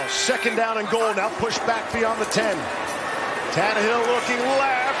Second down and goal. Now push back beyond the 10. Tannehill looking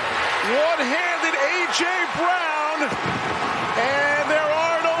left. One-handed A.J. Brown. And there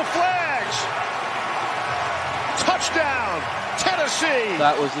are no flags. Touchdown, Tennessee.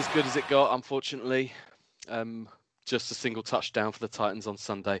 That was as good as it got, unfortunately. Just a single touchdown for the Titans on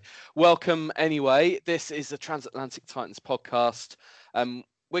Sunday. Welcome anyway. This is the Transatlantic Titans podcast.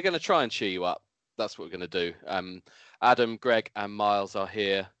 We're going to try and cheer you up. That's what we're going to do. Adam, Greg and Miles are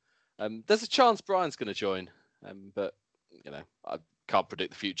here. There's a chance Brian's going to join, but I can't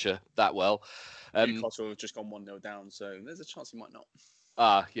predict the future that well. Newcastle have just gone 1-0 down, so there's a chance he might not.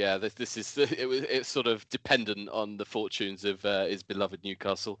 Yeah, it's sort of dependent on the fortunes of his beloved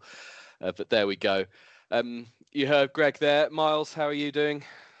Newcastle. But there we go. You heard Greg there. Miles, how are you doing?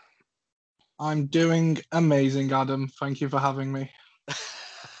 I'm doing amazing, Adam. Thank you for having me.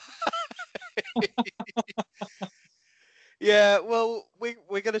 Yeah, well,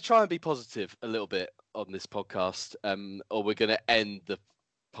 we're going to try and be positive a little bit on this podcast, or we're going to end the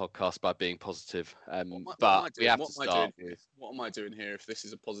podcast by being positive. But we have to start with what am I doing here? If this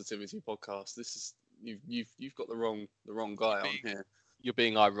is a positivity podcast, this is you've got the wrong guy on here. You're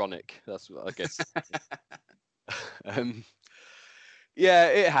being ironic. That's what I guess. Yeah,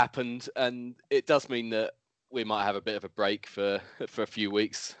 it happened, and it does mean that we might have a bit of a break for a few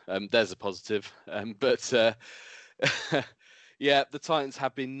weeks. There's a positive, but yeah, the Titans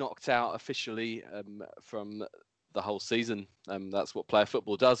have been knocked out officially from the whole season. That's what player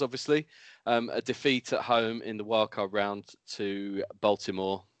football does, obviously. A defeat at home in the wildcard round to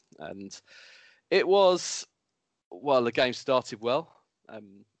Baltimore, and it was the game started well.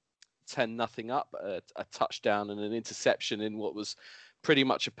 10-0 up, a touchdown and an interception in what was pretty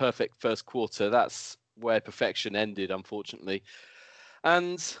much a perfect first quarter. That's where perfection ended, unfortunately.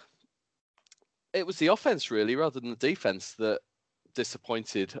 And it was the offense, really, rather than the defense, that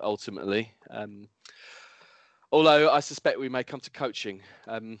disappointed ultimately. Although I suspect we may come to coaching.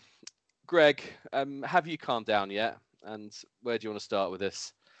 Greg, have you calmed down yet? And where do you want to start with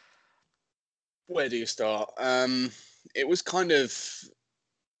this? Where do you start? It was kind of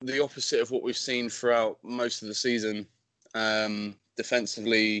the opposite of what we've seen throughout most of the season.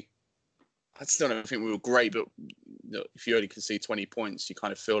 Defensively, I still don't think we were great, but if you only can see 20 points, you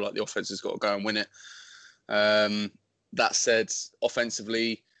kind of feel like the offense has got to go and win it. That said,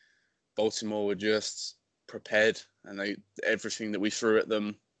 offensively, Baltimore were just prepared, and everything that we threw at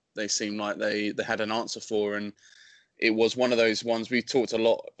them, they seemed like they had an answer for. And it was one of those ones we talked a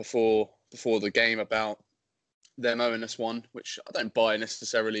lot before the game about them owing us one, which I don't buy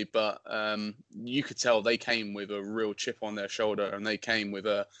necessarily, but you could tell they came with a real chip on their shoulder, and they came with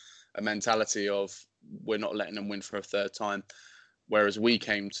a mentality of we're not letting them win for a third time. Whereas we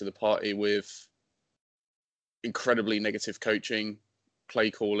came to the party with incredibly negative coaching,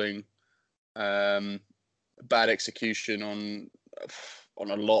 play calling, bad execution on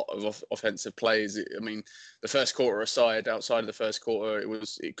a lot of offensive plays. I mean, the first quarter aside, outside of the first quarter,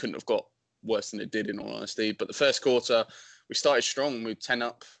 it couldn't have got worse than it did, in all honesty. But the first quarter, we started strong. We were 10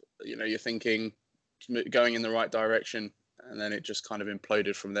 up. You're thinking going in the right direction, and then it just kind of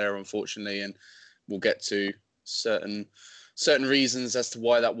imploded from there, unfortunately. And we'll get to certain reasons as to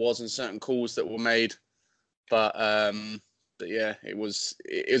why that was, and certain calls that were made. But yeah, it was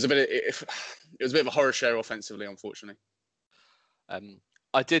a bit of a horror show offensively, unfortunately.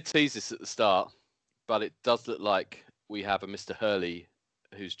 I did tease this at the start, but it does look like we have a Mr. Hurley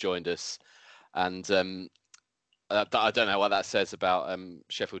who's joined us, and I don't know what that says about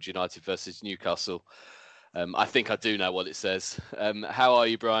Sheffield United versus Newcastle. I think I do know what it says. How are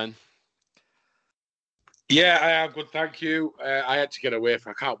you, Brian? Yeah, I am good, thank you. I had to get away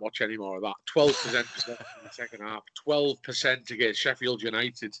I can't watch any more of that. 12% in the second half, 12% against Sheffield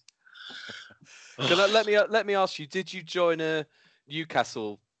United. Let me ask you, did you join a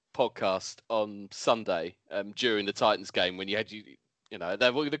Newcastle podcast on Sunday during the Titans game when there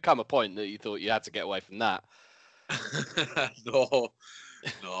would come a point that you thought you had to get away from that? No,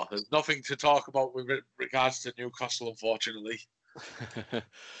 there's nothing to talk about with regards to Newcastle, unfortunately.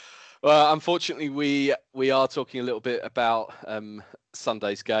 Well, unfortunately, we are talking a little bit about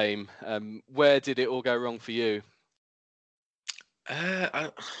Sunday's game. Where did it all go wrong for you? I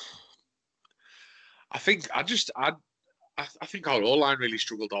think I think our O-line really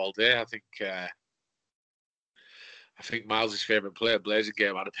struggled all day. I think Miles' favourite player,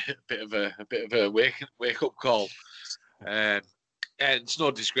 Blazingham, had a bit of a wake up call. And it's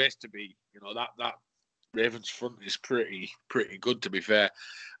no disgrace to me, that Ravens front is pretty good, to be fair,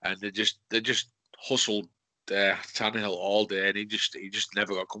 and they just hustled Tannehill all day, and he just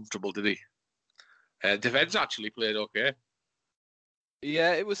never got comfortable, did he? Defense actually played okay.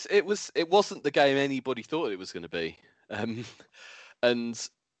 Yeah, it wasn't the game anybody thought it was going to be, and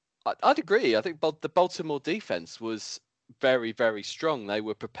I'd agree. I think the Baltimore defense was very, very strong. They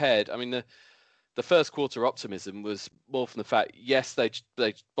were prepared. I mean, the first quarter optimism was more from the fact, yes, they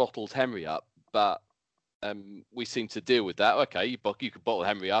bottled Henry up, but we seem to deal with that. Okay, you could bottle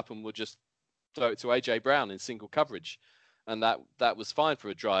Henry up, and we'll just throw it to AJ Brown in single coverage, and that was fine for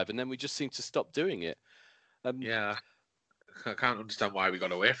a drive. And then we just seemed to stop doing it. Yeah, I can't understand why we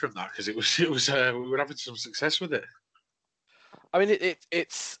got away from that, because it was we were having some success with it. I mean,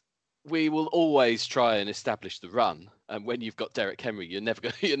 it's we will always try and establish the run, and when you've got Derrick Henry, you're never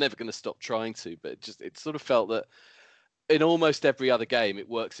going to stop trying to. But it sort of felt that in almost every other game it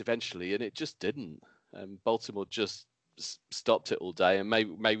works eventually, and it just didn't. Baltimore just stopped it all day, and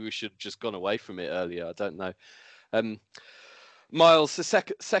maybe we should have just gone away from it earlier. I don't know. Miles, the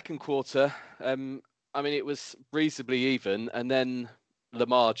second quarter, I mean, it was reasonably even, and then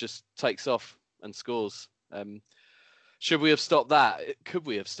Lamar just takes off and scores. Should we have stopped that? Could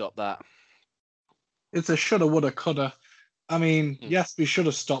we have stopped that? It's a shoulda, woulda, coulda. I mean, yes, we should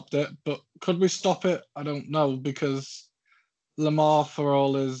have stopped it, but could we stop it? I don't know, because Lamar, for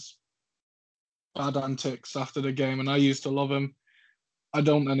all his bad antics after the game, and I used to love him, I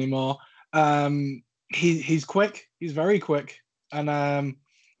don't anymore. He's quick. He's very quick. And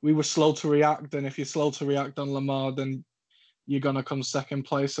we were slow to react. And if you're slow to react on Lamar, then you're going to come second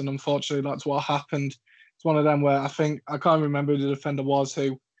place. And unfortunately, that's what happened. It's one of them where I can't remember who the defender was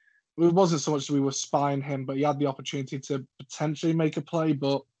who, it wasn't so much that we were spying him, but he had the opportunity to potentially make a play,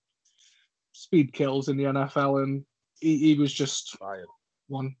 but speed kills in the NFL. And he was just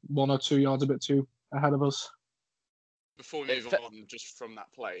one or 2 yards a bit too ahead of us. Before we move on, just from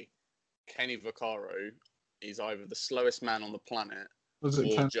that play, Kenny Vaccaro is either the slowest man on the planet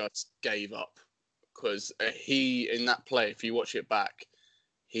or just gave up. Because in that play, if you watch it back,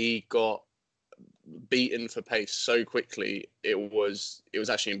 he got beaten for pace so quickly. It was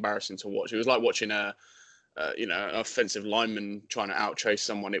actually embarrassing to watch. It was like watching an offensive lineman trying to outchase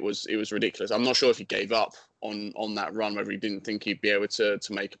someone. It was ridiculous. I'm not sure if he gave up on that run, whether he didn't think he'd be able to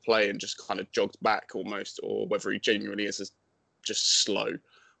make a play and just kind of jogged back almost, or whether he genuinely is just slow.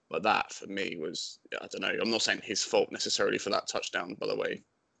 But that for me was, I don't know. I'm not saying his fault necessarily for that touchdown, by the way.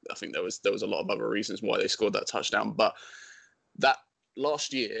 I think there was a lot of other reasons why they scored that touchdown. But that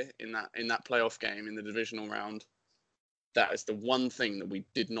last year in that playoff game in the divisional round, that is the one thing that we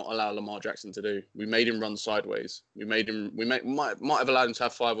did not allow Lamar Jackson to do. We made him run sideways. Might have allowed him to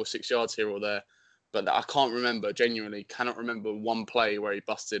have 5 or 6 yards here or there, but I cannot remember one play where he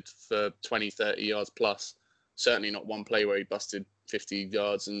busted for 20, 30 yards plus. Certainly not one play where he busted 50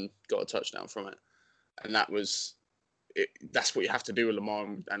 yards and got a touchdown from it. And that's what you have to do with Lamar,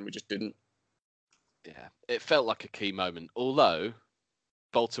 and we just didn't. Yeah, it felt like a key moment, although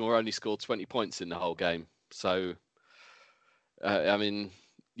Baltimore only scored 20 points in the whole game. So, I mean,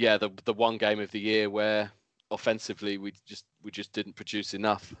 yeah, the one game of the year where offensively we just didn't produce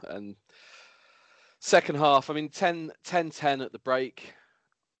enough. And second half, I mean, 10-10 at the break.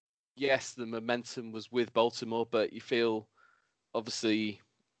 Yes, the momentum was with Baltimore, but you feel obviously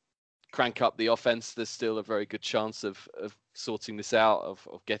crank up the offense. There's still a very good chance of sorting this out,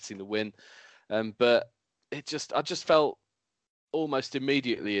 of getting the win. But I just felt almost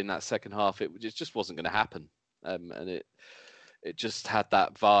immediately in that second half, it just wasn't going to happen. And it just had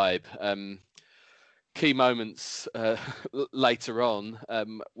that vibe. Key moments later on,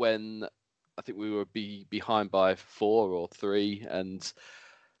 when I think we were behind by 4 or 3, and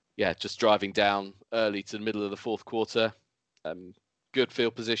yeah, just driving down early to the middle of the fourth quarter. Good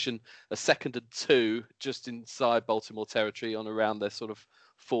field position, a 2nd and 2 just inside Baltimore territory on around their sort of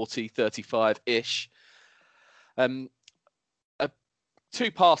 40, 35-ish.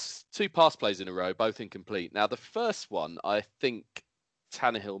 Two pass plays in a row, both incomplete. Now, the first one, I think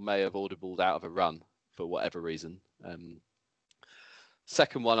Tannehill may have audibled out of a run for whatever reason.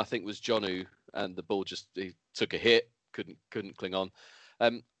 Second one, I think, was Jonnu, and the ball he took a hit, couldn't cling on.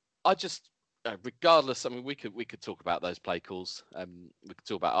 Regardless, I mean, we could talk about those play calls. We could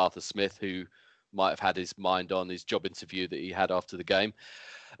talk about Arthur Smith, who might have had his mind on his job interview that he had after the game.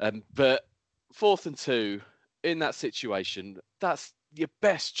 But 4th and 2, in that situation, that's your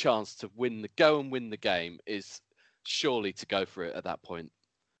best chance to win the game is surely to go for it at that point.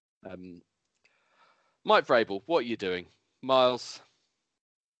 Mike Vrabel, what are you doing? Miles,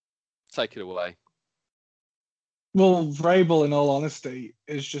 take it away. Well, Vrabel, in all honesty,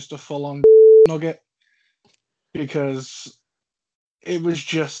 is just a full-on nugget, because it was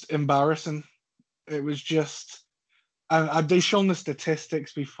just embarrassing. It was just, and they've shown the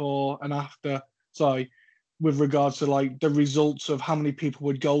statistics before and after. Sorry, with regards to like the results of how many people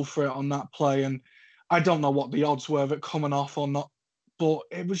would go for it on that play. And I don't know what the odds were of it coming off or not, but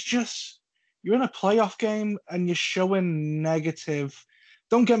it was just, you're in a playoff game and you're showing negative.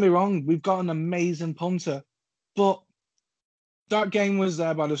 Don't get me wrong, we've got an amazing punter, but that game was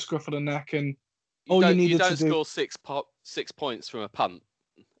there by the scruff of the neck, and all you needed to do. You don't score 6 points from a punt.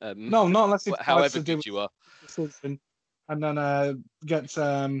 No, not unless it however good you are. Decision, and then gets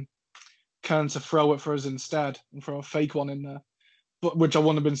Kern to throw it for us instead and throw a fake one in there. But which I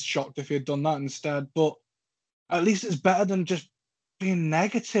wouldn't have been shocked if he had done that instead. But at least it's better than just being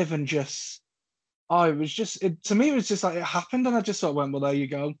negative and just. Oh, it was just to me. It was just like it happened, and I just sort of went, "Well, there you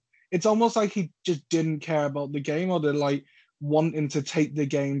go." It's almost like he just didn't care about the game, or the like wanting to take the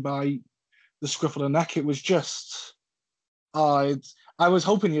game by the scruff of the neck. It was just. I was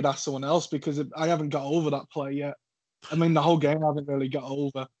hoping you'd ask someone else because I haven't got over that play yet. I mean, the whole game I haven't really got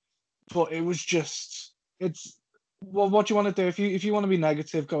over. But it was just, it's, well, what do you want to do? If you want to be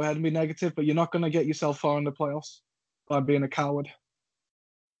negative, go ahead and be negative, but you're not going to get yourself far in the playoffs by being a coward.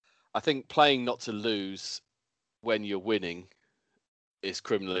 I think playing not to lose when you're winning is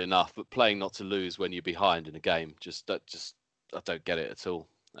criminal enough, but playing not to lose when you're behind in a game, I don't get it at all.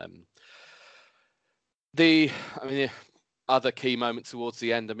 Other key moment towards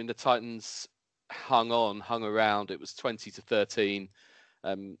the end, I mean, the Titans hung around. It was 20-13.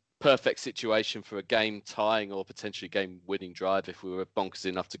 Perfect situation for a game tying or potentially game winning drive if we were bonkers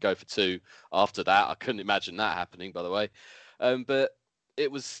enough to go for 2 after that. I couldn't imagine that happening, by the way. But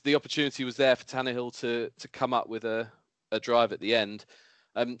the opportunity was there for Tannehill to come up with a drive at the end.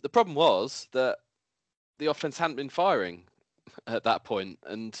 The problem was that the offense hadn't been firing at that point.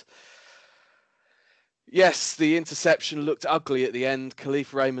 And yes, the interception looked ugly at the end.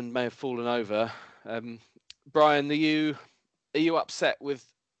 Khalif Raymond may have fallen over. Brian, are you upset with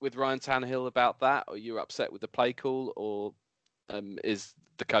Ryan Tannehill about that? Or are you upset with the play call? Or is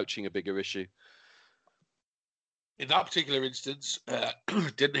the coaching a bigger issue? In that particular instance,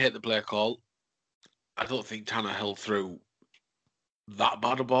 didn't hit the play call. I don't think Tannehill threw that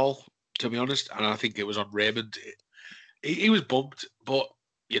bad a ball, to be honest. And I think it was on Raymond. He was bumped, but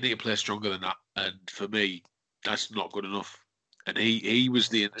you need to play stronger than that. And for me, that's not good enough. And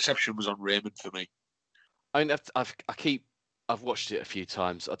the interception was on Raymond for me. I mean, I've watched it a few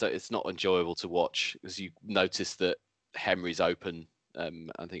times. It's not enjoyable to watch because you notice that Henry's open.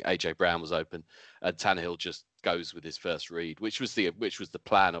 I think AJ Brown was open, and Tannehill just goes with his first read, which was the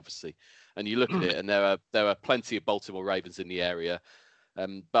plan, obviously. And you look at it, and there are plenty of Baltimore Ravens in the area.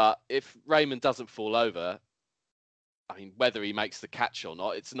 But if Raymond doesn't fall over, I mean, whether he makes the catch or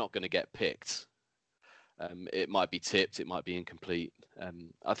not, it's not going to get picked. It might be tipped, it might be incomplete.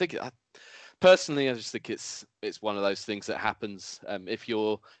 Personally, I just think it's one of those things that happens. If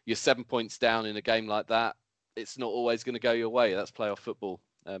you're 7 points down in a game like that, it's not always going to go your way. That's playoff football.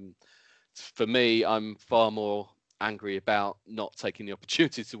 For me, I'm far more angry about not taking the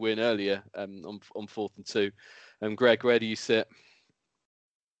opportunity to win earlier on 4th and 2. Greg, where do you sit?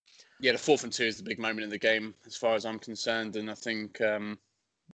 Yeah, the 4th and 2 is the big moment in the game, as far as I'm concerned. And I think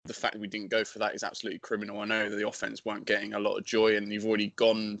the fact that we didn't go for that is absolutely criminal. I know that the offense weren't getting a lot of joy, and you've already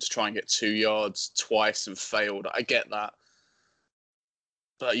gone to try and get 2 yards twice and failed. I get that.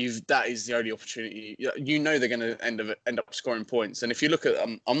 But that is the only opportunity. You know they're going to end up scoring points. And if you look at,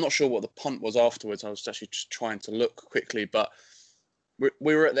 I'm not sure what the punt was afterwards. I was actually just trying to look quickly, but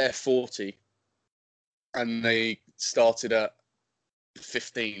we were at their 40, and they started at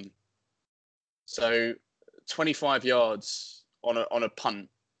 15. So 25 yards on a punt.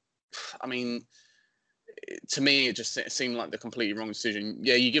 I mean, to me, it seemed like the completely wrong decision.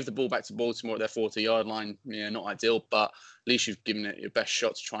 Yeah, you give the ball back to Baltimore at their 40-yard line. Yeah, not ideal, but at least you've given it your best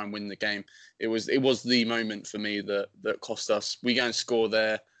shot to try and win the game. It was the moment for me that cost us. We go and score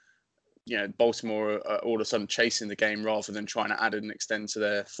there. You know, Baltimore are all of a sudden chasing the game rather than trying to add and extend to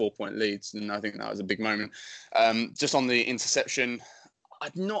their 4-point leads. And I think that was a big moment. Just on the interception,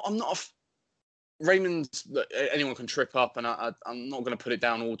 Raymond, anyone can trip up, and I'm not going to put it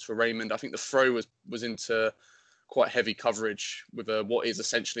down all to Raymond. I think the throw was into quite heavy coverage with what is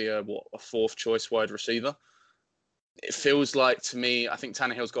essentially a 4th choice wide receiver. It feels like to me, I think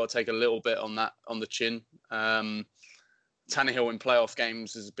Tannehill's got to take a little bit on the chin. Tannehill in playoff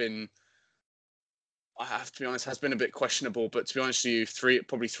games has been, I have to be honest, has been a bit questionable. But to be honest with you,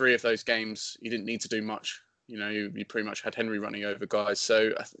 probably three of those games, you didn't need to do much. You know, you pretty much had Henry running over guys.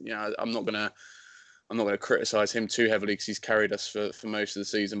 So, you know, I'm not going to criticize him too heavily because he's carried us for most of the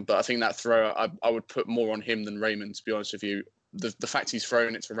season. But I think that throw, I would put more on him than Raymond, to be honest with you. The fact he's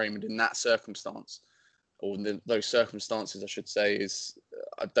thrown it to Raymond in that circumstance, or in those circumstances, I should say,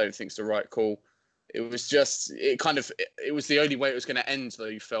 I don't think it's the right call. it was just, it was the only way it was going to end, though.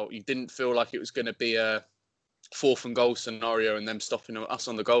 You didn't feel like it was going to be a 4th and goal scenario and them stopping us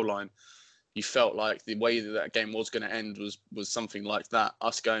on the goal line. You felt like the way that game was going to end was something like that.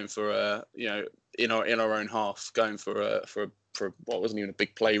 Us going for a, in our own half, going for what wasn't even a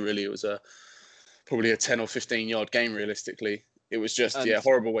big play really. It was probably a 10 or 15 yard game realistically. It was just a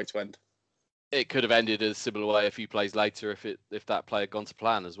horrible way to end. It could have ended a similar way a few plays later if that play had gone to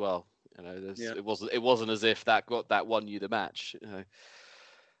plan as well. It wasn't as if that won you the match.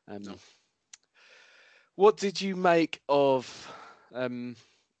 No. What did you make of the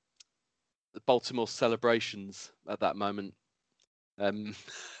Baltimore celebrations at that moment?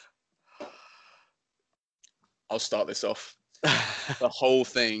 I'll start this off. The whole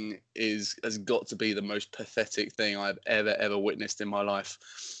thing has got to be the most pathetic thing I've ever witnessed in my life.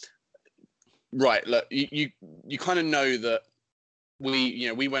 Right, look, you kind of know that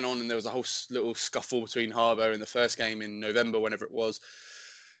we went on and there was a whole little scuffle between Harbaugh in the first game in November, whenever it was.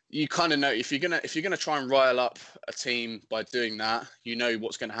 You kind of know if you're gonna try and rile up a team by doing that, you know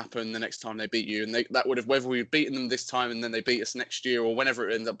what's going to happen the next time they beat you, and that would have, whether we'd beaten them this time and then they beat us next year or whenever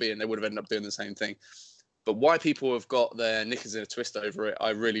it ends up being, they would have ended up doing the same thing. But why people have got their knickers in a twist over it,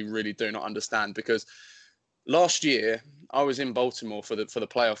 I really, really do not understand. Because last year I was in Baltimore for the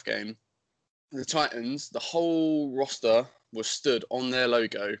playoff game. The Titans, the whole roster was stood on their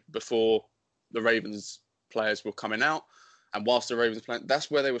logo before the Ravens players were coming out. And whilst the Ravens playing, that's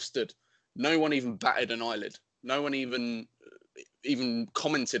where they were stood. No one even batted an eyelid. No one even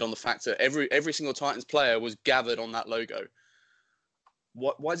commented on the fact that every single Titans player was gathered on that logo.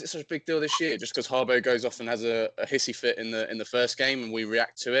 Why is it such a big deal this year? Just because Harbaugh goes off and has a hissy fit in the first game and we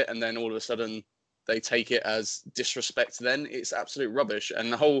react to it, and then all of a sudden they take it as disrespect, then it's absolute rubbish.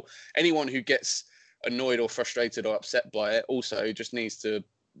 And anyone who gets annoyed or frustrated or upset by it also just needs to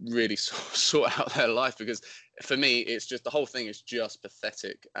really sort out their life, because for me, it's just, the whole thing is just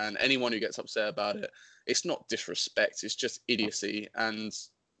pathetic. And anyone who gets upset about it, it's not disrespect, it's just idiocy. And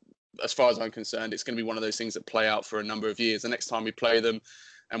as far as I'm concerned, it's going to be one of those things that play out for a number of years. The next time we play them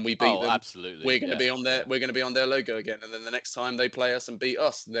and we beat them, absolutely, we're going to be on their, we're going to be on their logo again. And then the next time they play us and beat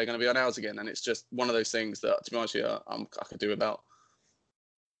us, they're going to be on ours again. And it's just one of those things that, to be honest with you, I could do without.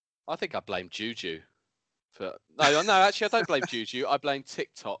 I think I blame Juju for no. Actually, I don't blame Juju. I blame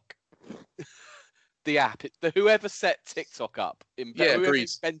TikTok, the app. Whoever set TikTok up, whoever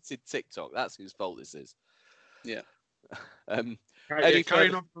invented TikTok, that's whose fault this is. Yeah. Carrying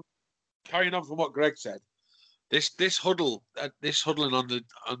on from what Greg said, this huddling at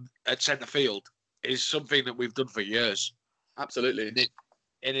centre field is something that we've done for years. Absolutely.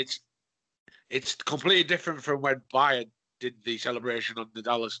 And it's completely different from when Bayern did the celebration on the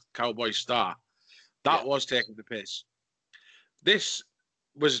Dallas Cowboys star. That was taking the piss. This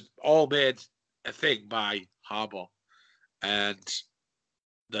was all made a thing by Harbaugh, and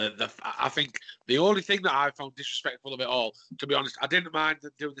I think the only thing that I found disrespectful of it all, to be honest, I didn't mind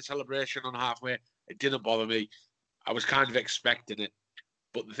doing the celebration on halfway. It didn't bother me. I was kind of expecting it.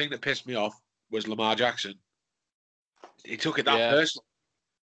 But the thing that pissed me off was Lamar Jackson. He took it that personally.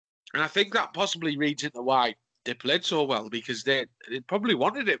 And I think that possibly reads into why they played so well, because they probably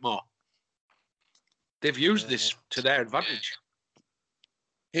wanted it more. They've used this to their advantage.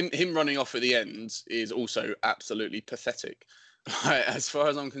 Him running off at the end is also absolutely pathetic. Like, as far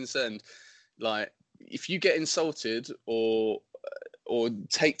as I'm concerned, like, if you get insulted or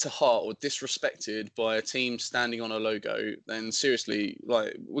take to heart or disrespected by a team standing on a logo, then seriously,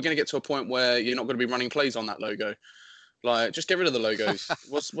 like, we're going to get to a point where you're not going to be running plays on that logo. Like, just get rid of the logos.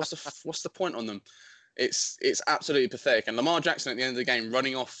 What's the point on them? It's absolutely pathetic. And Lamar Jackson at the end of the game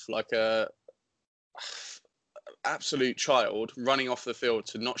running off like a absolute child, running off the field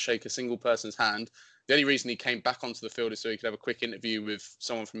to not shake a single person's hand. The only reason he came back onto the field is so he could have a quick interview with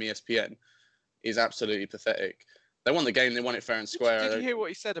someone from ESPN. Is absolutely pathetic. They won the game. They won it fair and square. Did you hear what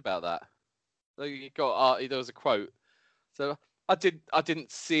he said about that? There was a quote. So I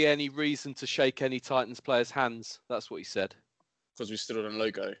didn't see any reason to shake any Titans players' hands. That's what he said. Because we stood on a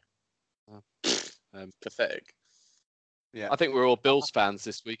logo. Pathetic. Yeah. I think we're all Bills fans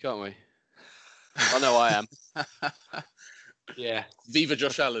this week, aren't we? I know I am. Yeah. Viva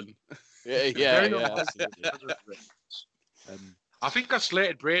Josh Allen. Yeah, absolutely. I think I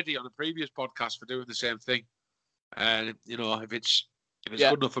slated Brady on a previous podcast for doing the same thing. And, you know, if it's good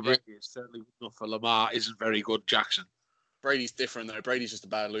enough for Brady, it's certainly good enough for Lamar. Isn't very good Jackson. Brady's different, though. Brady's just a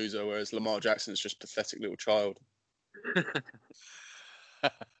bad loser, whereas Lamar Jackson's just a pathetic little child.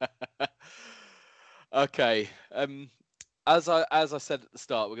 Okay. As I said at the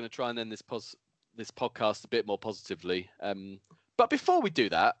start, we're going to try and end this podcast a bit more positively. But before we do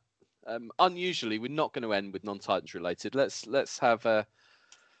that, Unusually, we're not going to end with non-Titans related. Let's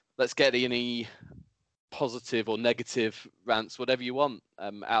get any positive or negative rants, whatever you want,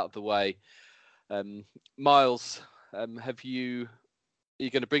 out of the way. Miles, are you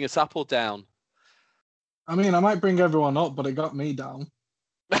going to bring us up or down? I mean, I might bring everyone up, but it got me down.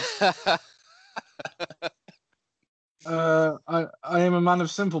 I am a man of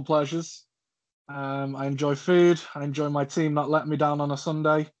simple pleasures. I enjoy food. I enjoy my team not letting me down on a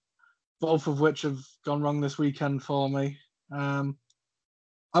Sunday, both of which have gone wrong this weekend for me. I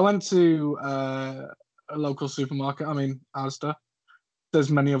went to a local supermarket. I mean, Asda.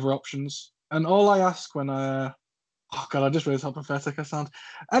 There's many other options. And all I ask when oh God, I just realized how pathetic I sound.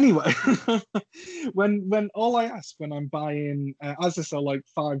 Anyway, when all I ask when I'm buying, Asda sell like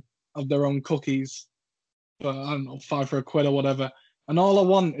 5 of their own cookies, but I don't know, 5 for £1 or whatever. And all I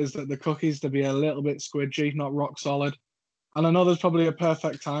want is that the cookies to be a little bit squidgy, not rock solid. And I know there's probably a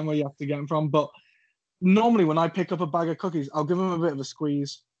perfect time where you have to get them from, but normally when I pick up a bag of cookies, I'll give them a bit of a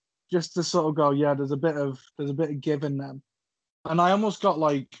squeeze, just to sort of go, yeah, there's a bit of give in them. And I almost got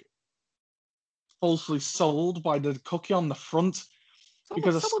like falsely sold by the cookie on the front.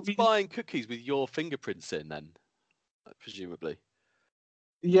 Someone's buying cookies with your fingerprints in, then, presumably.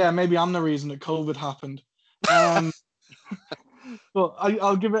 Yeah, maybe I'm the reason that COVID happened. But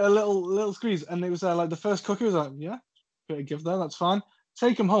I'll give it a little squeeze, and it was like the first cookie was like, yeah, bit of give there, that's fine.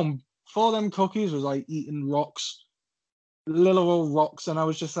 Take them home. 4 of them cookies was like eating rocks, little old rocks, and I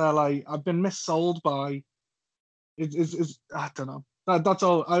was just there like, I've been missold by. It's I don't know. That's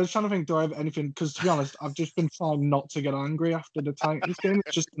all. I was trying to think, do I have anything? Because to be honest, I've just been trying not to get angry after the Titans game.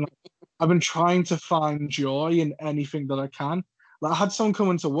 It's just I've been trying to find joy in anything that I can. Like I had someone come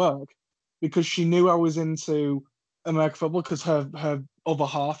into work because she knew I was into American football because her other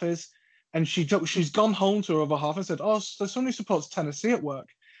half is, and she's gone home to her other half and said, "Oh, there's someone who supports Tennessee at work,"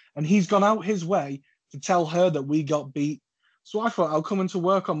 and he's gone out his way to tell her that we got beat. So I thought I'll come into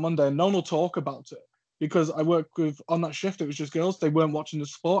work on Monday and no one will talk about it. Because I work with, on that shift, it was just girls. They weren't watching the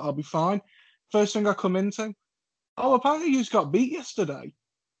sport. I'll be fine. First thing I come into, oh, apparently you just got beat yesterday.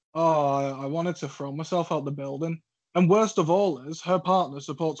 Oh, I wanted to throw myself out the building. And worst of all is, her partner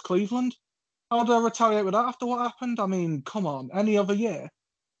supports Cleveland. How do I retaliate with that after what happened? I mean, come on, any other year.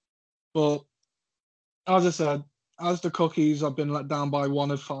 But, as I said, as the cookies, I've been let down by 1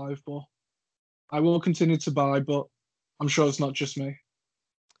 of 5, but I will continue to buy, but I'm sure it's not just me.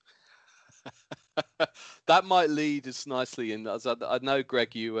 That might lead us nicely in. As I know,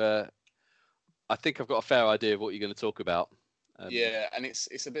 Greg, I think I've got a fair idea of what you're going to talk about. Yeah, and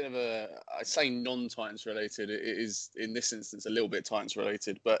it's a bit of I'd say non-Titans related. It is in this instance a little bit Titans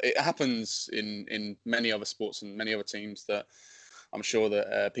related, but it happens in many other sports and many other teams that I'm sure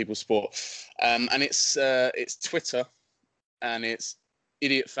that people support. And it's Twitter, and it's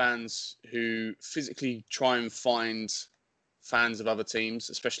idiot fans who physically try and find fans of other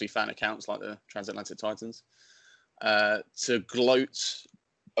teams, especially fan accounts like the Transatlantic Titans, to gloat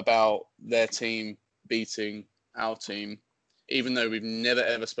about their team beating our team, even though we've never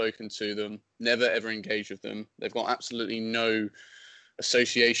ever spoken to them, never ever engaged with them. They've got absolutely no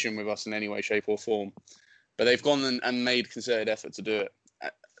association with us in any way, shape or form. But they've gone and made concerted effort to do it.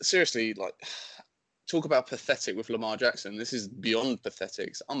 Seriously, like, talk about pathetic with Lamar Jackson. This is beyond pathetic.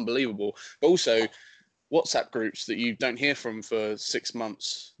 It's unbelievable. But also, WhatsApp groups that you don't hear from for 6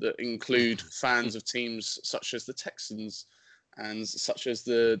 months that include fans of teams such as the Texans and such as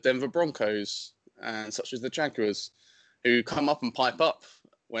the Denver Broncos and such as the Jaguars, who come up and pipe up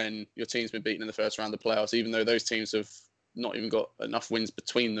when your team's been beaten in the first round of the playoffs, even though those teams have not even got enough wins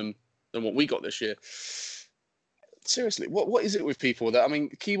between them than what we got this year. Seriously, what is it with people that, I mean,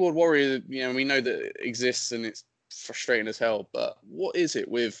 keyboard warrior, we know that it exists and it's frustrating as hell, but what is it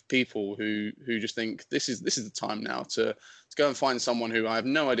with people who just think this is the time now to go and find someone who I have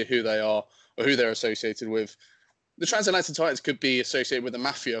no idea who they are or who they're associated with? The Transatlantic Titans could be associated with the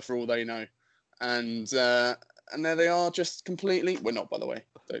mafia for all they know, and there they are, just completely. We're not, by the way.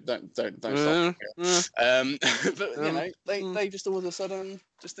 Don't stop. But they just all of a sudden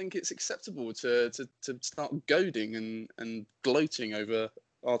just think it's acceptable to start goading and gloating over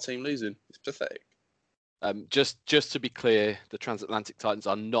our team losing. It's pathetic. Just to be clear, the Transatlantic Titans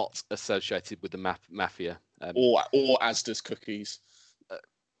are not associated with the mafia. Or Asda's cookies.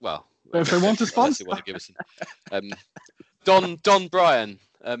 Well, if they want to sponsor, want to give us Don Bryan,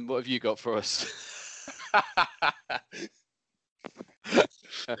 what have you got for us? I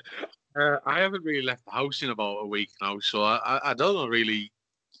haven't really left the house in about a week now, so I don't know really.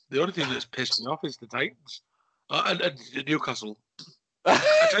 The only thing that's pissed me off is the Titans and Newcastle.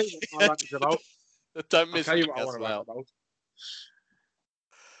 I tell you what my rant is about. Don't miss Newcastle out.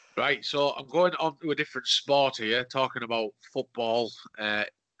 Right, so I'm going on to a different sport here, talking about football,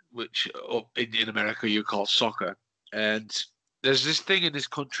 which in America you call soccer. And there's this thing in this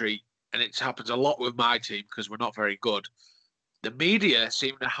country, and it happens a lot with my team because we're not very good. The media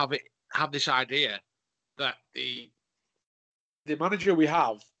seem to have this idea that the manager we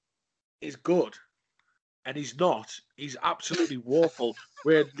have is good, and he's not. He's absolutely woeful.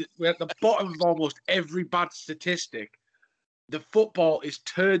 We're at the bottom of almost every bad statistic. The football is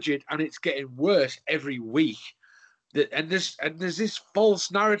turgid and it's getting worse every week. And there's this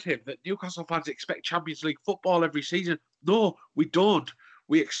false narrative that Newcastle fans expect Champions League football every season. No, we don't.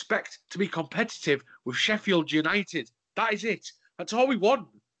 We expect to be competitive with Sheffield United. That is it. That's all we want.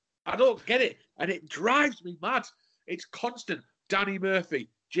 I don't get it. And it drives me mad. It's constant. Danny Murphy,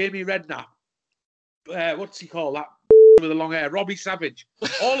 Jamie Redknapp, what's he called? That with the long hair, Robbie Savage.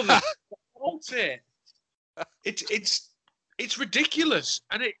 All of them. All say it's ridiculous,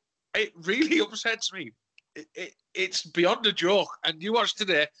 and it really upsets me. It's beyond a joke. And you watch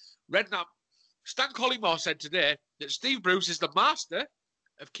today, Redknapp, Stan Collymore said today that Steve Bruce is the master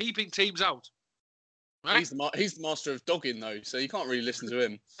of keeping teams out. Right? He's the master of dogging, though, so you can't really listen to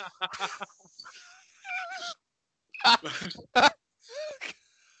him.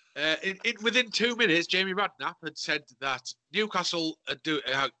 Within 2 minutes, Jamie Redknapp had said that Newcastle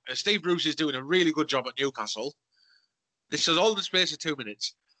Steve Bruce is doing a really good job at Newcastle. This is all in the space of 2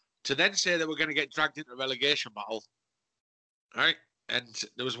 minutes. To then say that we're going to get dragged into a relegation battle, right? And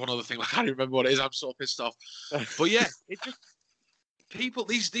there was one other thing, I can't even remember what it is. I'm so pissed off. But yeah, it just people,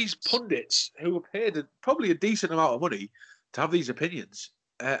 these pundits who are paid probably a decent amount of money to have these opinions,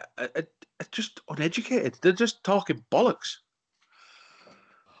 are just uneducated. They're just talking bollocks.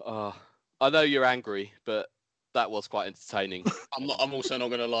 I know you're angry, but that was quite entertaining. I'm also not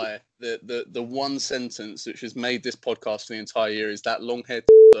going to lie. The one sentence which has made this podcast for the entire year is that long-haired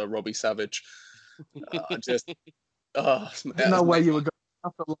Robbie Savage. I didn't know where you were going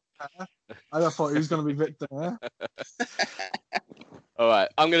after long hair. I thought he was going to be Victor. All right,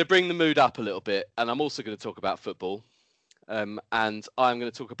 I'm going to bring the mood up a little bit, and I'm also going to talk about football. And I'm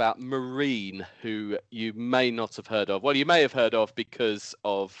going to talk about Marine, who you may not have heard of. Well, you may have heard of because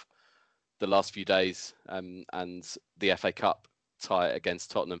of the last few days and the FA Cup tie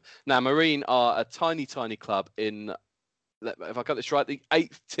against Tottenham. Now, Marine are a tiny, tiny club in, if I got this right, the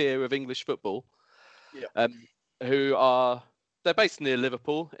 8th tier of English football. Yeah. They're based near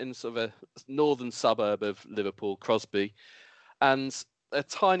Liverpool, in sort of a northern suburb of Liverpool, Crosby. And a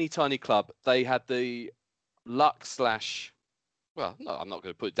tiny, tiny club. They had the luck well, no, I'm not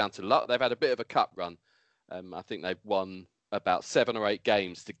going to put it down to luck. They've had a bit of a cup run. I think they've won about 7 or 8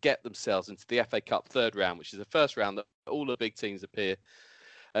 games to get themselves into the FA Cup third round, which is the first round that all the big teams appear.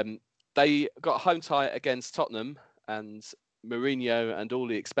 They got a home tie against Tottenham and Mourinho and all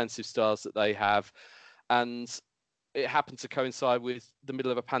the expensive stars that they have. And it happened to coincide with the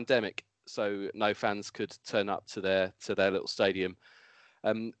middle of a pandemic, so no fans could turn up to their little stadium.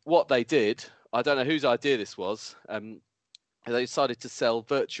 What they did, I don't know whose idea this was, they decided to sell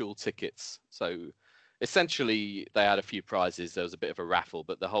virtual tickets. So essentially, they had a few prizes. There was a bit of a raffle,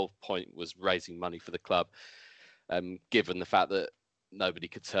 but the whole point was raising money for the club, given the fact that nobody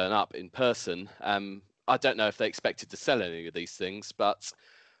could turn up in person. I don't know if they expected to sell any of these things, but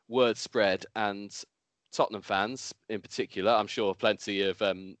word spread, and Tottenham fans in particular, I'm sure plenty of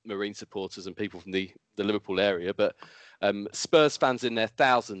Marine supporters and people from the Liverpool area, but Spurs fans in their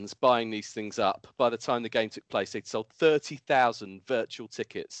thousands buying these things up. By the time the game took place, they'd sold 30,000 virtual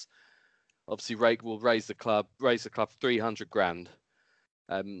tickets. Obviously, will raise the club 300 grand.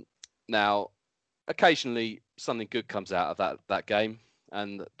 Now, occasionally something good comes out of that game,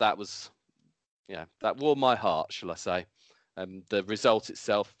 and that warmed my heart, shall I say. The result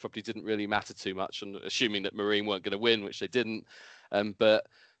itself probably didn't really matter too much, and assuming that Marine weren't going to win, which they didn't. But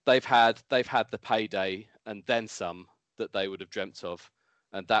they've had the payday and then some that they would have dreamt of,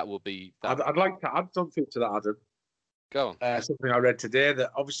 and that will be. I'd like to add something to that, Adam. Go on. Something I read today that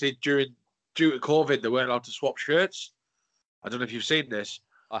obviously due to COVID they weren't allowed to swap shirts. I don't know if you've seen this.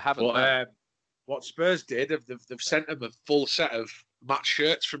 I haven't. But what Spurs did, they've sent them a full set of match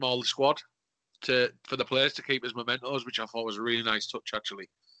shirts from all the squad for the players to keep as mementos, which I thought was a really nice touch, actually.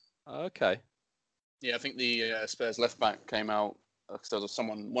 Okay. Yeah, I think the Spurs left back came out because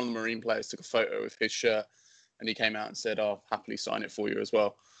one of the Marine players took a photo of his shirt, and he came out and said, "I'll happily sign it for you as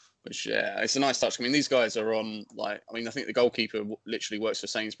well." which it's a nice touch. I mean, these guys are on I think the goalkeeper literally works for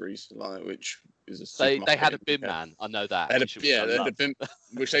Sainsbury's, which is a They supermarket had a in the bin UK. man. I know that. They had which I they had a love. bin,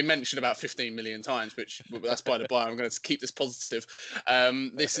 which they mentioned about 15 million times. Which that's by the by. I'm going to keep this positive.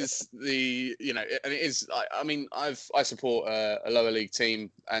 This is the and it is. I mean, I support a lower league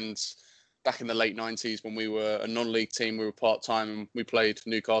team, and back in the late 90s when we were a non-league team, we were part-time and we played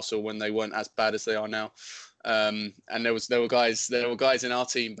Newcastle when they weren't as bad as they are now. And there were guys in our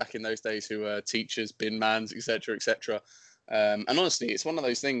team back in those days who were teachers, bin mans, etc. And honestly, it's one of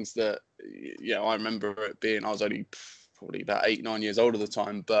those things that I remember it being. I was only probably about 8-9 years old at the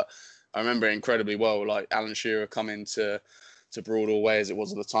time, but I remember it incredibly well. Like Alan Shearer coming to Broadhall way as it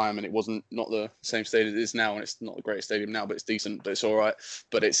was at the time, and it wasn't not the same stadium it is now, and it's not the greatest stadium now, but it's decent, but it's all right.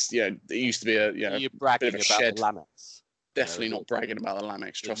 But it's it used to be a You're bragging bit of a about shed. the Lamex. Definitely not bragging about the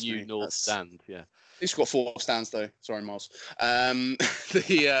Lamex. Trust me. North Stand, yeah. It's got 4 stands though. Sorry, Miles. But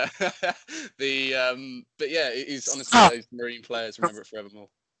yeah, it is honestly those Marine players remember it forevermore.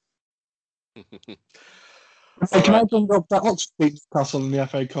 Can I bring up that Oxford beat Newcastle in the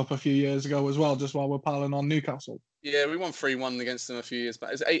FA Cup a few years ago as well, just while we're piling on Newcastle? Yeah, we won 3-1 against them a few years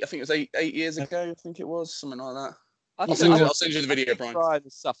back. I think it was eight years ago. I think it was something like that. I'll send you the video, Brian. Brian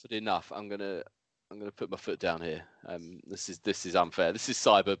has suffered enough. I'm gonna put my foot down here. This is unfair. This is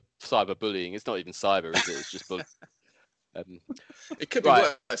cyber bullying. It's not even cyber, is it? It's just bullying. It could be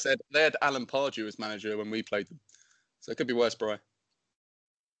worse. I said they had Alan Pardew as manager when we played them, so it could be worse, Brian.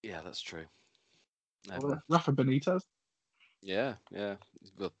 Yeah, that's true. Rafa Benitez. Yeah.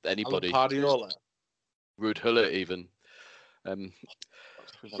 Well, anybody. Alan Pardiola. Ruud Gullit even.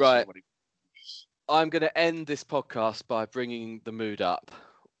 Right. I'm going to end this podcast by bringing the mood up.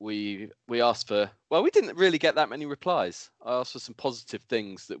 We asked for, well, we didn't really get that many replies. I asked for some positive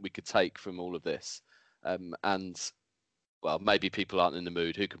things that we could take from all of this. And, well, maybe people aren't in the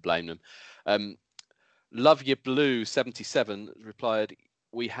mood. Who could blame them? Love Your Blue 77 replied,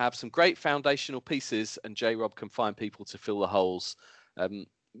 we have some great foundational pieces and J-Rob can find people to fill the holes. But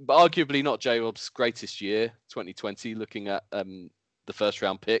arguably not J-Rob's greatest year, 2020, looking at the first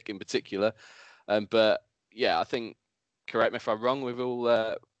round pick in particular. But yeah, I think, correct me if I'm wrong, we're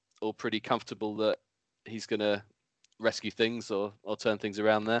all pretty comfortable that he's going to rescue things or turn things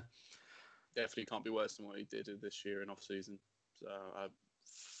around there. Definitely can't be worse than what he did this year in off-season. So I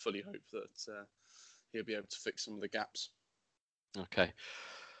fully hope that he'll be able to fix some of the gaps. Okay.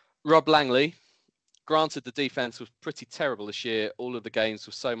 Rob Langley, granted the defence was pretty terrible this year. All of the games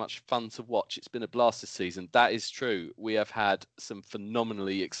were so much fun to watch. It's been a blast this season. That is true. We have had some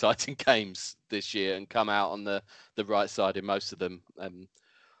phenomenally exciting games this year and come out on the right side in most of them.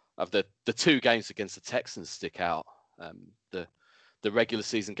 Of the 2 games against the Texans stick out. The regular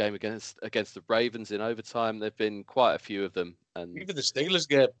season game against the Ravens in overtime. There've been quite a few of them. And even the Steelers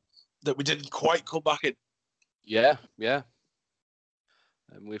game that we didn't quite come back in. Yeah.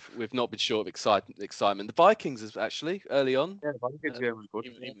 And we've not been short of excitement. The Vikings is actually early on. Yeah, the Vikings game was good.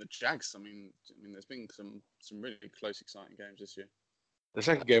 Even the Jags. I mean, there's been some really close, exciting games this year. The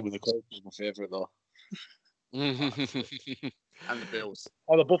second game with the Colts was my favourite though. And the Bills.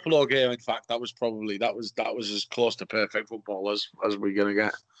 Oh, the Buffalo game. In fact, that was as close to perfect football as we're gonna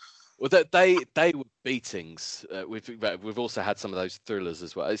get. Well, they were beatings. We've also had some of those thrillers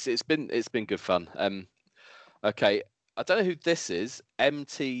as well. It's been good fun. Okay. I don't know who this is.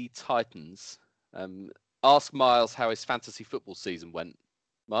 MT Titans. Ask Miles how his fantasy football season went.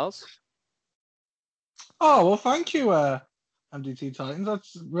 Miles? Oh, well, thank you, MDT Titans.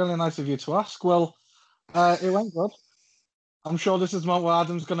 That's really nice of you to ask. Well, it went good. I'm sure this is the moment where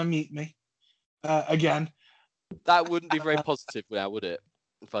Adam's going to meet me again. That wouldn't be very positive now, would it?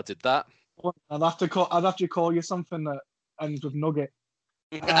 If I did that? I'd have to call you something that ends with Nugget.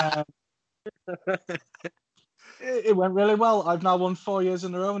 It went really well. I've now won 4 years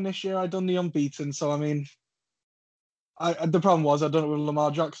in a row, and this year I've done the unbeaten. So, I mean, the problem was I'd done it with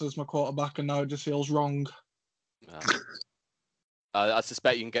Lamar Jackson as my quarterback, and now it just feels wrong. I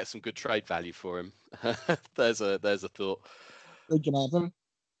suspect you can get some good trade value for him. There's a thought. They can have him.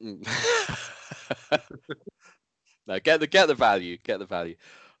 No, get the value. Get the value.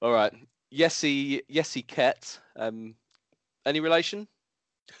 All right, Yessie Ket. Any relation?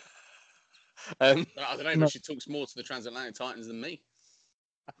 I don't know, but she talks more to the Transatlantic Titans than me.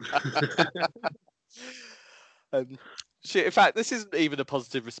 In fact, this isn't even a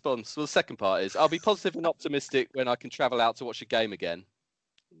positive response. Well, the second part is, I'll be positive and optimistic when I can travel out to watch a game again.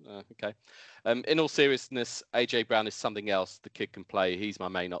 Okay. In all seriousness, AJ Brown is something else. The kid can play. He's my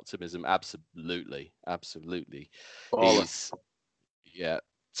main optimism. Absolutely. He's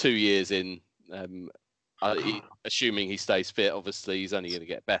 2 years in. assuming he stays fit, obviously he's only going to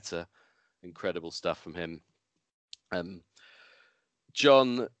get better. Incredible stuff from him.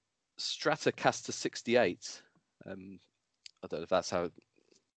 John Stratocaster 68. I don't know if that's how.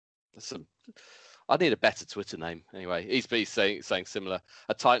 I need a better Twitter name. Anyway, he's saying similar.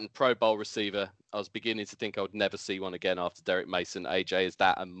 A Titan Pro Bowl receiver. I was beginning to think I would never see one again after Derek Mason. AJ is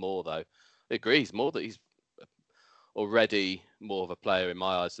that and more, though. I agree. He's more that he's already more of a player in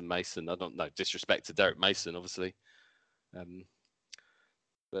my eyes than Mason. I don't know. Disrespect to Derek Mason, obviously.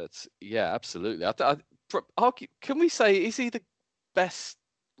 But yeah, absolutely. Can we say, is he the best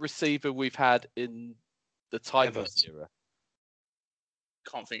receiver we've had in the Titans era?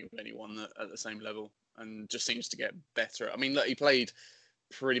 Can't think of anyone at the same level, and just seems to get better. I mean, look, he played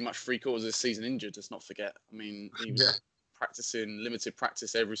pretty much 3/4 of the season injured. Let's not forget. I mean, he was practicing limited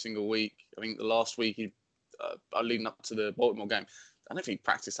practice every single week. I think the last week he, leading up to the Baltimore game, I don't think he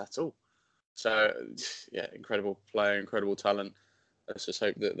practiced at all. So yeah, incredible player, incredible talent. Let's just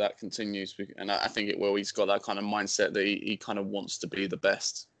hope that continues. And I think it will. He's got that kind of mindset that he kind of wants to be the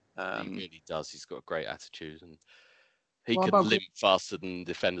best. He really does. He's got a great attitude, and he can limp faster than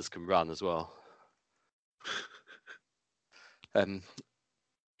defenders can run as well.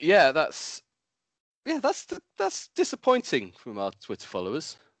 That's disappointing from our Twitter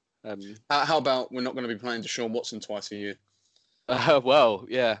followers. How about we're not going to be playing Deshaun Watson twice a year? Well,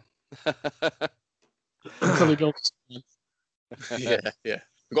 yeah. Until he goes. Yeah.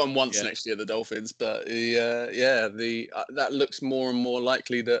 We've got him once next year, the Dolphins, but that looks more and more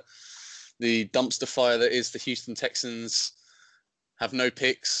likely that the dumpster fire that is the Houston Texans have no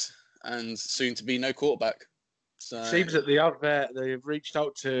picks and soon to be no quarterback. So seems that they've reached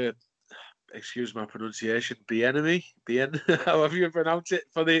out to, excuse my pronunciation, Bieniemy, however you pronounce it,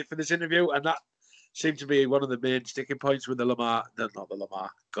 for this interview, and that seemed to be one of the main sticking points with Lamar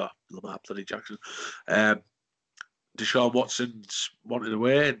bloody Jackson. Deshaun Watson's wanted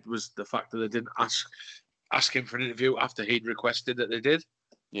away. It was the fact that they didn't ask him for an interview after he'd requested that they did.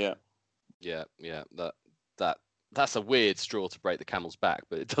 Yeah. That's a weird straw to break the camel's back,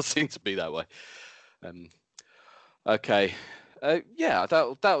 but it does seem to be that way. Okay.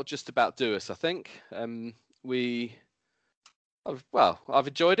 That'll just about do us, I think. I've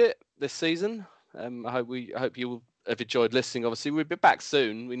enjoyed it this season. I hope you will have enjoyed listening. Obviously, we'll be back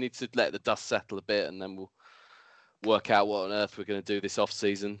soon. We need to let the dust settle a bit, and then we'll work out what on earth we're going to do this off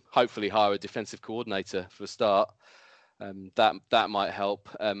season. Hopefully, hire a defensive coordinator for a start. That might help.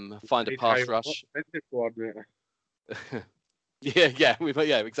 Find a pass rush. Exactly.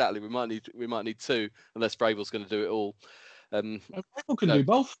 We might need two, unless Vrabel's going to do it all. Vrabel can do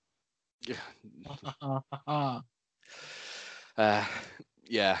both.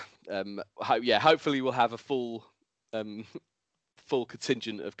 Hopefully we'll have a full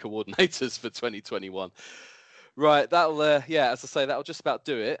contingent of coordinators for 2021. Right, that'll as I say, that'll just about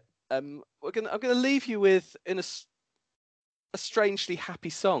do it. I'm gonna leave you with a strangely happy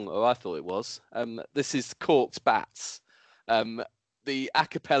song, or I thought it was. This is Corked Bats, the a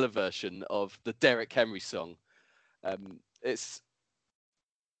cappella version of the Derrick Henry song. It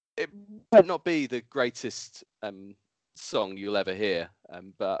might not be the greatest song you'll ever hear,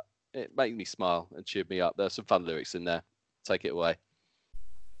 but it made me smile and cheered me up. There's some fun lyrics in there. Take it away.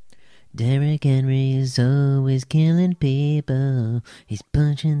 Derrick Henry is always killing people. He's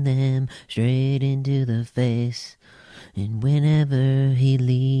punching them straight into the face. And whenever he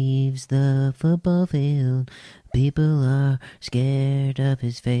leaves the football field, people are scared of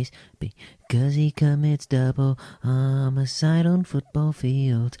his face because he commits double homicide on football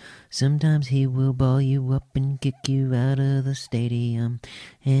fields. Sometimes he will ball you up and kick you out of the stadium.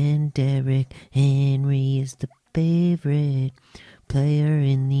 And Derrick Henry is the favorite player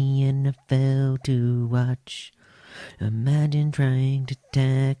in the NFL to watch. Imagine trying to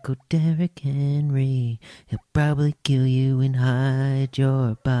tackle Derrick Henry. He'll probably kill you and hide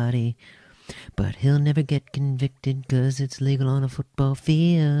your body. But he'll never get convicted 'cause it's legal on a football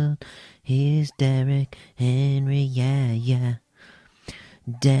field. Here's Derrick Henry, yeah.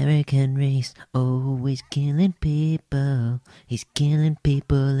 Derrick Henry's always killing people. He's killing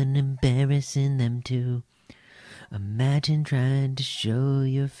people and embarrassing them too. Imagine trying to show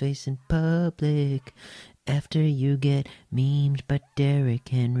your face in public after you get memed by Derrick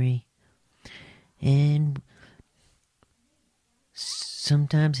Henry. And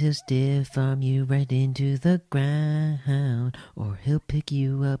sometimes he'll stiff arm you right into the ground, or he'll pick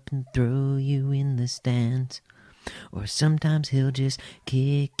you up and throw you in the stands. Or sometimes he'll just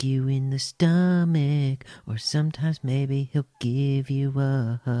kick you in the stomach, or sometimes maybe he'll give you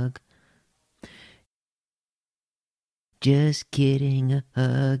a hug. Just kidding, a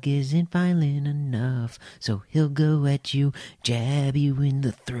hug isn't violent enough, so he'll go at you, jab you in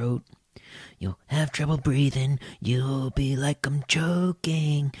the throat. You'll have trouble breathing, you'll be like I'm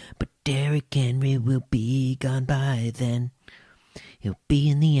choking, but Derrick Henry will be gone by then. He'll be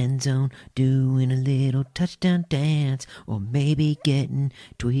in the end zone doing a little touchdown dance, or maybe getting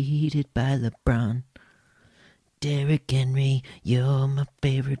tweeted by LeBron. Derrick Henry, you're my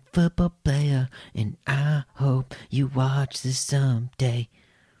favorite football player, and I hope you watch this someday.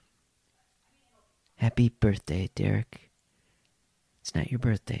 Happy birthday, Derrick. It's not your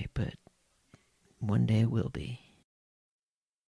birthday, but one day it will be.